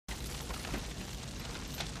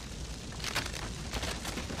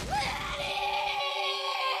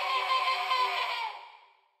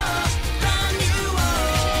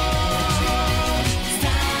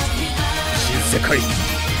かり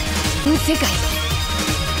世界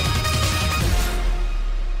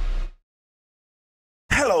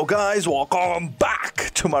Hello guys, welcome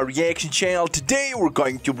back to my reaction channel. Today we're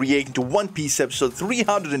going to react to One Piece episode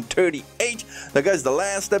 338. Now guys, the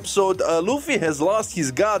last episode, Luffy has lost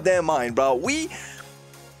his goddamn mind, bro. We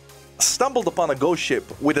stumbled upon a ghost ship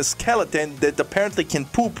with a skeleton that apparently can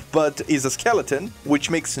poop but is a skeleton, which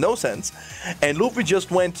makes no sense. And Luffy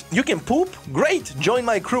just went, "You can poop? Great, join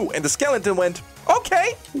my crew." And the skeleton went,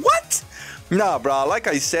 "Okay, what?" Nah, bro, like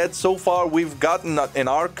I said, so far we've gotten an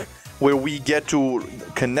arc where we get to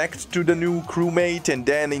connect to the new crewmate, and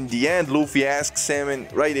then in the end Luffy asks him,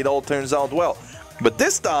 and right, it all turns out well. But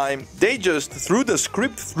this time they just threw the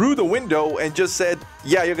script through the window and just said,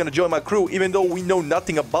 "Yeah, you're gonna join my crew," even though we know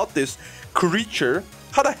nothing about this creature.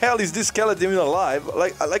 How the hell is this skeleton even alive?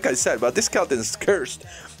 Like I said, but this skeleton is cursed.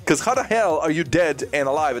 Because how the hell are you dead and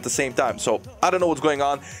alive at the same time? So, I don't know what's going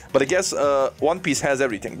on, but I guess One Piece has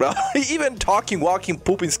everything, bro. Even talking, walking,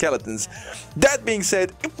 pooping skeletons. That being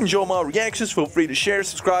said, if you enjoy my reactions, feel free to share,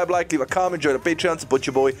 subscribe, like, leave a comment, join the Patreon, support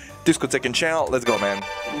your boy, Disco2nd channel. Let's go, man.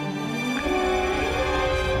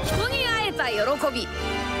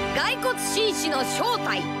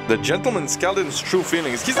 The gentleman skeleton's true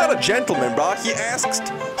feelings. He's not a gentleman, bro. He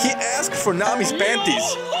asked for Nami's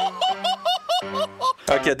panties.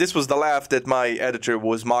 Okay, this was the laugh that my editor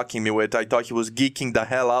was mocking me with. I thought he was geeking the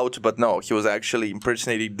hell out, but no, he was actually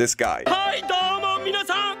impersonating this guy. Hi,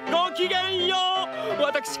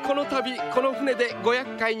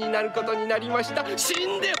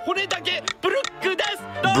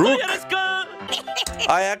 Brook.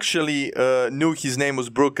 I actually knew his name was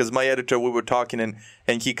Brook because my editor, we were talking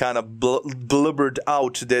and he kind of blubbered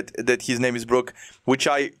out that his name is Brook, which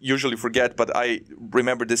I usually forget, but I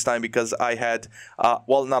remember this time because I had,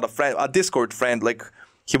 well, not a friend, a Discord friend, like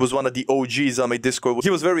he was one of the OGs on my Discord. He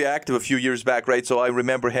was very active a few years back, right? So I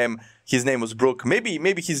remember him. His name was Brook.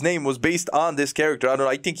 Maybe his name was based on this character. I don't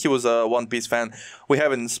know. I think he was a One Piece fan. We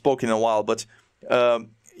haven't spoken in a while, but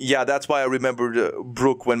yeah, that's why I remembered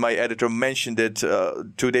Brook when my editor mentioned it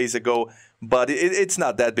 2 days ago. But it's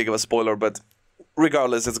not that big of a spoiler, but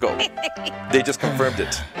regardless, let's go. They just confirmed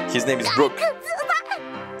it. His name is Brook.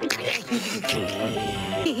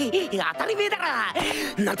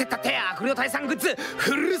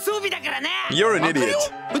 You're an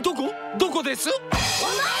idiot.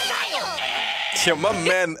 Yeah, my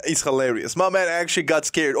man is hilarious. My man actually got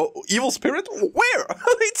scared. Oh, evil spirit? Where?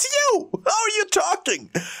 It's you! How are you talking?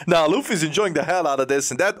 Now, Luffy's enjoying the hell out of this,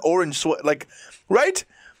 and that orange sweat, like, right?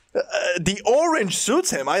 The orange suits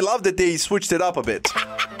him. I love that they switched it up a bit.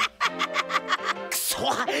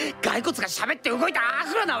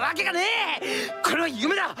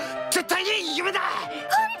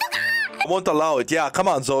 I won't allow it. Yeah, come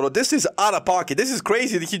on, Zoro. This is out of pocket. This is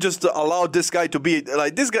crazy that he just allowed this guy to be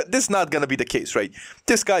like this guy. This is not gonna be the case, right?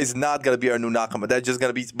 This guy is not gonna be our new Nakama. That's just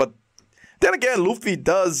gonna be. But then again, Luffy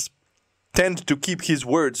does tend to keep his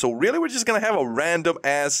word. So really, we're just gonna have a random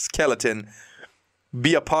ass skeleton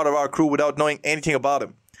be a part of our crew without knowing anything about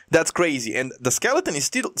him. That's crazy. And the skeleton is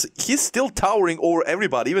still towering over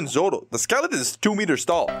everybody, even Zoro. The skeleton is 2 meters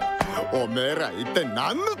tall. おめえら一体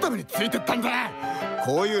何のためについてったんだ。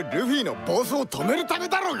こういうルフィの暴走を止めるため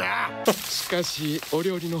だろうが。しかしお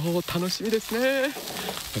料理の方楽しみですね。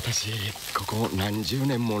私ここ何十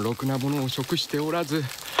年もろくなものを食しておらず、も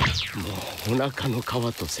うお腹の皮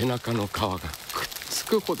と背中の皮がくっつ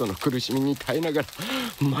くほどの苦しみに耐えながら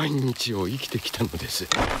毎日を生きてきたのです。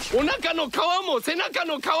お腹の皮も背中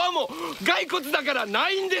の皮も骸骨だからな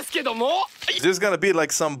いんですけども。Is this gonna be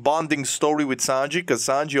like some bonding story with Sanji? Because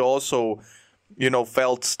Sanji also, you know,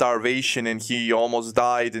 felt starvation and he almost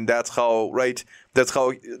died, and that's how, right? That's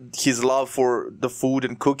how his love for the food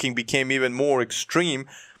and cooking became even more extreme.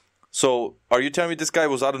 So, are you telling me this guy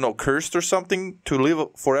was, I don't know, cursed or something to live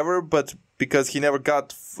forever, but because he never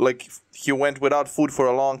got, like, he went without food for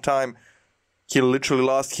a long time, he literally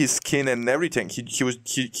lost his skin and everything. He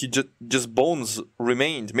just bones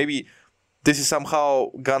remained. Maybe this is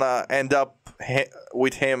somehow gonna end up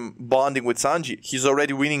with him bonding with Sanji. He's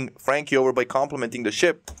already winning Frankie over by complimenting the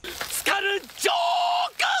ship.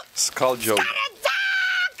 Skull joke.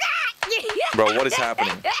 Bro, what is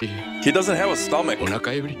happening? He doesn't have a stomach.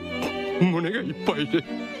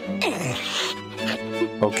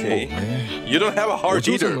 Okay. You don't have a heart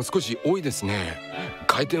either.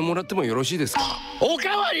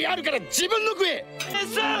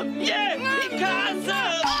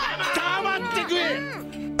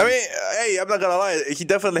 I mean, hey, I'm not gonna lie, he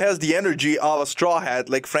definitely has the energy of a Straw Hat,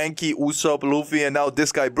 like Frankie, Usopp, Luffy, and now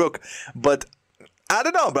this guy Brook. But I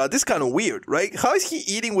don't know, bro. This is kind of weird, right? How is he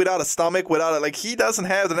eating without a stomach, like, he doesn't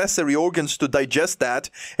have the necessary organs to digest that?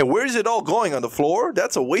 And where is it all going, on the floor?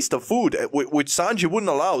 That's a waste of food, which Sanji wouldn't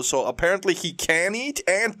allow. So apparently he can eat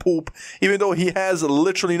and poop, even though he has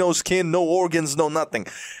literally no skin, no organs, no nothing.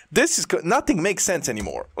 Nothing makes sense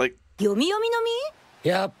anymore. Like, 読み読みのみ？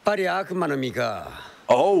やっぱり悪魔の実か。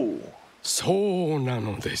oh. そうな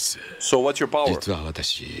のです。So what's your power? 実は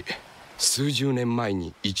私、数十年前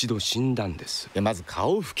に一度死んだんです。まず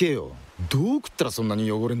顔拭けよ。どう食ったらそんな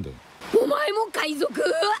に汚れんだよ。お前も海賊？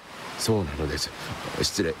そうなのです。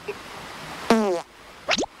失礼。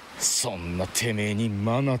そんなてめえに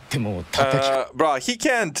マナっても叩き。Bro, he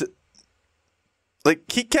can't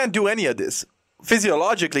do any of this.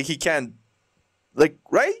 Physiologically, he can't, like,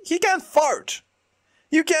 right? He can't fart.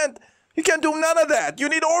 You can't do none of that. You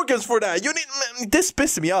need organs for that. This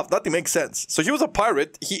pisses me off. Nothing makes sense. So he was a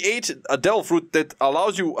pirate. He ate a devil fruit that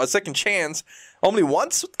allows you a second chance only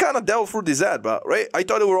once. What kind of devil fruit is that, bro? Right? I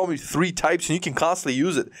thought there were only 3 types and you can constantly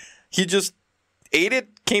use it. He just ate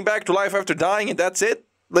it, came back to life after dying, and that's it?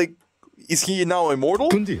 Like, is he now immortal?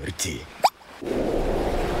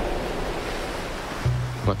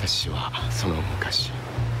 私はその昔、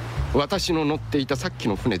私の乗っていたさっき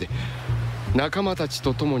の船で仲間たち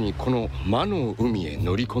と共にこの魔の海へ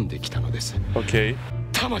乗り込んできたのです。Okay.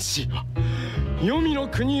 魂は黄泉の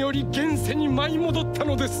国より現世に舞い戻った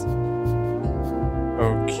のです。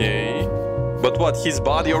Okay. But what, his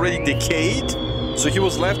body already decayed? So he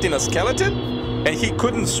was left in a skeleton? And he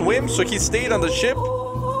couldn't swim, so he stayed on the ship?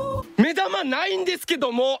 目玉ないんですけ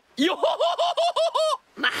ども、よほほほほ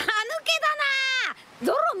ほ。まぬけだな。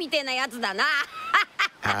ゾロみてえなやつだな。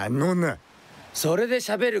あのな。それで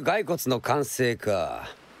喋る骸骨の完成か。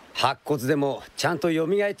白骨でもちゃんと蘇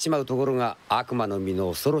っちまうところが悪魔の実の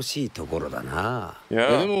恐ろしいところだな。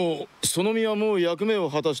でもその実はもう役目を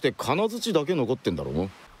果たして金槌だけ残ってんだろう。ど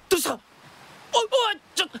うした？おい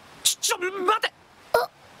ちょ待て。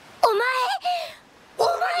お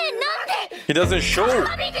前なんで He doesn't show.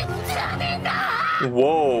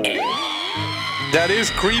 Whoa. That is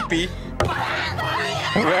creepy.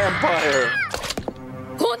 Vampire.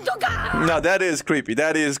 No, that is creepy.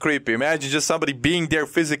 That is creepy. Imagine just somebody being there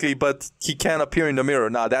physically, but he can't appear in the mirror.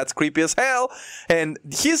 Nah, that's creepy as hell. And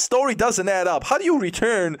his story doesn't add up. How do you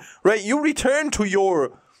return, right? You return to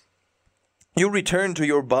your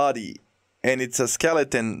body, and it's a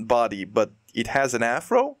skeleton body, but it has an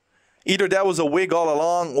afro? Either that was a wig all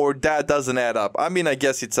along, or that doesn't add up. I mean, I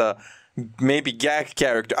guess it's a maybe gag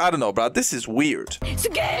character. I don't know, bro. This is weird. す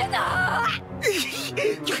げえな。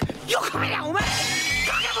よく見りゃお前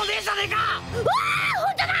影もねえじゃねえか。わあ、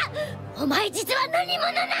本当だ。お前実は何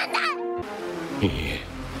者なんだ。いいえ、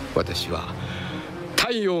私は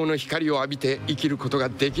太陽の光を浴びて生きることが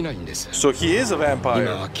できないんです。So he is a vampire.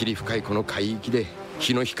 今は霧深いこの海域で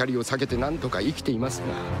日の光を避けて何とか生きていますが。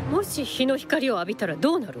もし日の光を浴びたら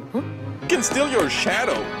どうなるの？ You can steal your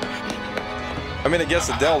shadow. I mean, I guess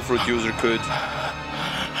a devil fruit user could.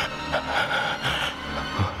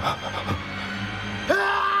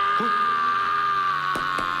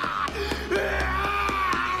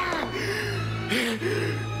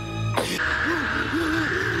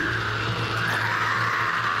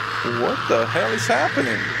 What the hell is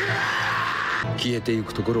happening? 消えてい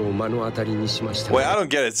くところを目の当たりにしました。 Wait, I don't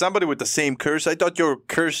get it. Somebody with the same curse? I thought your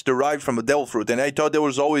curse derived from a devil fruit, and I thought there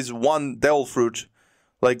was always one devil fruit.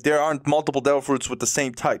 Like, there aren't multiple devil fruits with the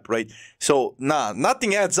same type, right? So, nah,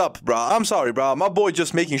 nothing adds up, bro. I'm sorry, bro. My boy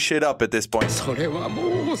just making shit up at this point. それは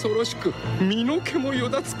もう恐ろしく、身の毛もよ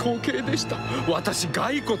だつ光景でした。私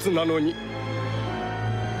骸骨なのに。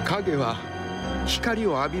影は光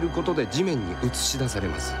を浴びることで地面に映し出され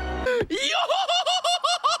ます。よほほ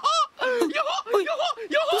ほほよほよほ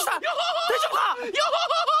よほ大丈夫か。よ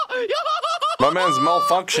ほよほ My man's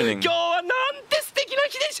malfunctioning. 今日はなんて素敵な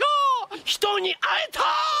日でしょう。人に会えた。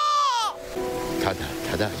ただ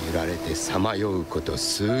ただ揺られてさまようこと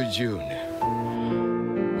数十年。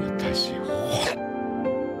私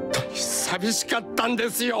本当に寂しかったんで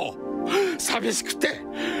すよ。寂しくて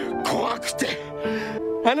怖くて。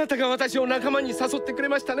あなたが私を仲間に誘ってくれ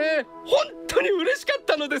ましたね。本当に嬉しかっ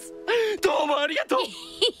たのです。どうもありがとう。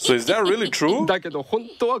So is that really true? だけど本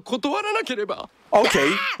当は断らなければ。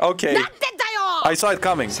Okay, okay. なんてだよ。 I saw it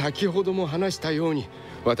coming. 先ほども話したように、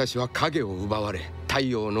私は影を奪われ、太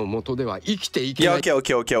陽の下では生きていけな Yeah,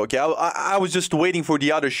 い。 okay. I was just waiting for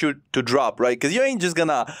the other shoe to drop, right? Because you ain't just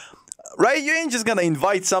gonna, right? You ain't just gonna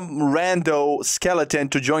invite some rando skeleton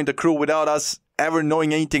to join the crew without us ever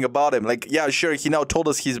knowing anything about him. Like, yeah, sure, he now told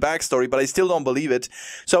us his backstory, but I still don't believe it.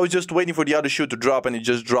 So I was just waiting for the other shoe to drop, and it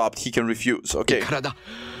just dropped. He can refuse. Okay. 体、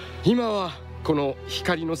今はこの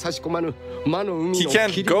光の差し込まぬ魔の海の He can't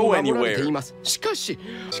霧に go 守られて anywhere. います。しかし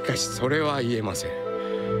それは言えません。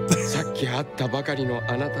さっき会ったばかりの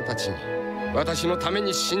あなたたちに私のため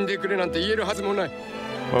に死んでくれなんて言えるはずもない。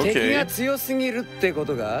敵が Okay. 強すぎるってこ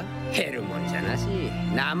とが減るもんじゃなし、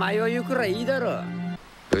名前を言うくらいいいだろ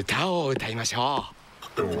う。歌を歌いましょ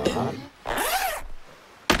う。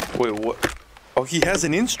 Wait, what? Oh, he has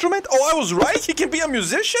an instrument? Oh, I was right. He can be a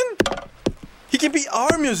musician? He can be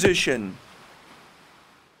our musician.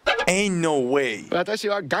 Ain't no way. 私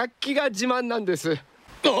は楽器が自慢なんです。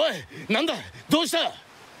おい、なんだ、どうした？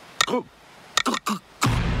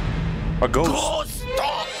 A ghost.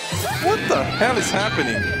 What the hell is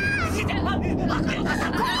happening?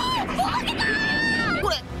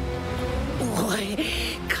 おい、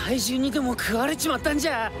怪獣にでも食われちまったんじ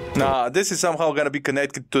ゃ。 Nah, this is somehow gonna be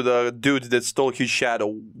connected to the dude that stole his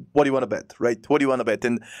shadow. What do you wanna bet, right? What do you wanna bet?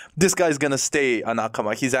 And this guy's gonna stay a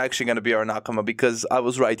Nakama. He's actually gonna be our Nakama because I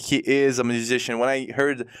was right. He is a musician. When I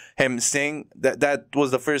heard him sing, that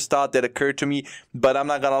was the first thought that occurred to me. But I'm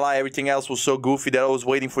not gonna lie, everything else was so goofy that I was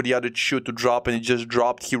waiting for the other shoe to drop, and it just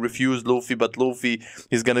dropped. He refused Luffy, but Luffy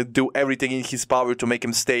is gonna do everything in his power to make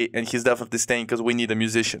him stay, and he's definitely staying because we need a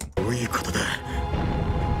musician. どういうことだ。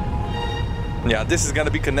 Yeah, this is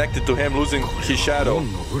gonna be connected to him losing his shadow.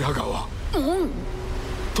 門の裏側。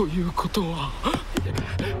ということは、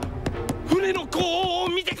船の甲を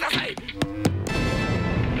見てください。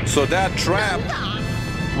 So that trap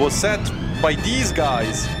was set by these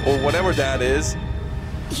guys, or whatever that is.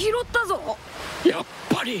 拾ったぞ。やっ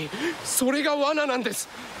ぱりそれが罠なんです。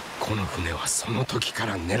この船はその時か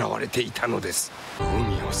ら狙われていたのです。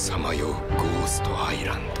海をさまようゴーストアイ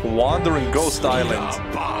ランド。 Wandering Ghost Island.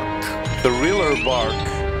 バーク。 The Thriller Bark.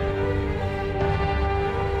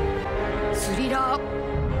 スリラー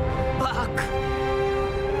バーク。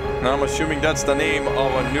 Now I'm assuming that's the name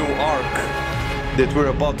of a new arc that we're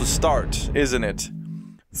about to start, isn't it?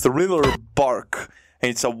 Thriller Bark.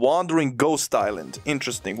 And it's a wandering ghost island.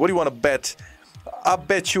 Interesting. What do you want to bet? I'll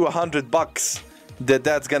bet you $100 that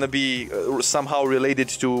that's gonna be somehow related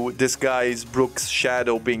to this guy's Brooks'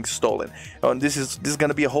 shadow being stolen. And this is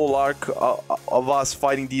gonna be a whole arc of us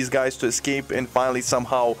fighting these guys to escape and finally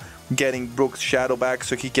somehow getting Brooks' shadow back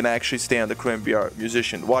so he can actually stay on the crew and be our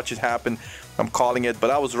musician. Watch it happen. I'm calling it,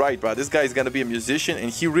 but I was right, bro. This guy is gonna be a musician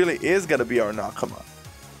and he really is gonna be our Nakama.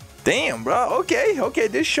 Damn, bro. Okay.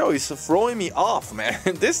 This show is throwing me off, man.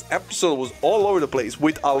 This episode was all over the place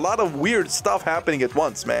with a lot of weird stuff happening at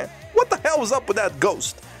once, man. What the hell was up with that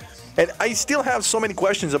ghost? And I still have so many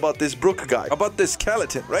questions about this Brook guy, about this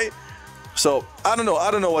skeleton, right? So, I don't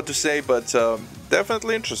know what to say, but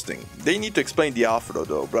definitely interesting. They need to explain the afro,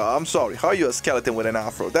 though, bro. I'm sorry. How are you a skeleton with an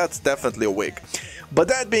afro? That's definitely a wig. But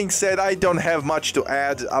that being said, I don't have much to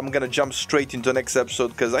add. I'm gonna jump straight into the next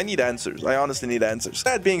episode because I need answers. I honestly need answers.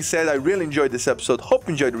 That being said, I really enjoyed this episode. Hope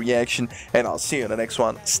you enjoyed the reaction, and I'll see you in the next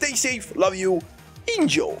one. Stay safe, love you,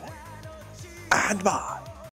 enjoy, and bye.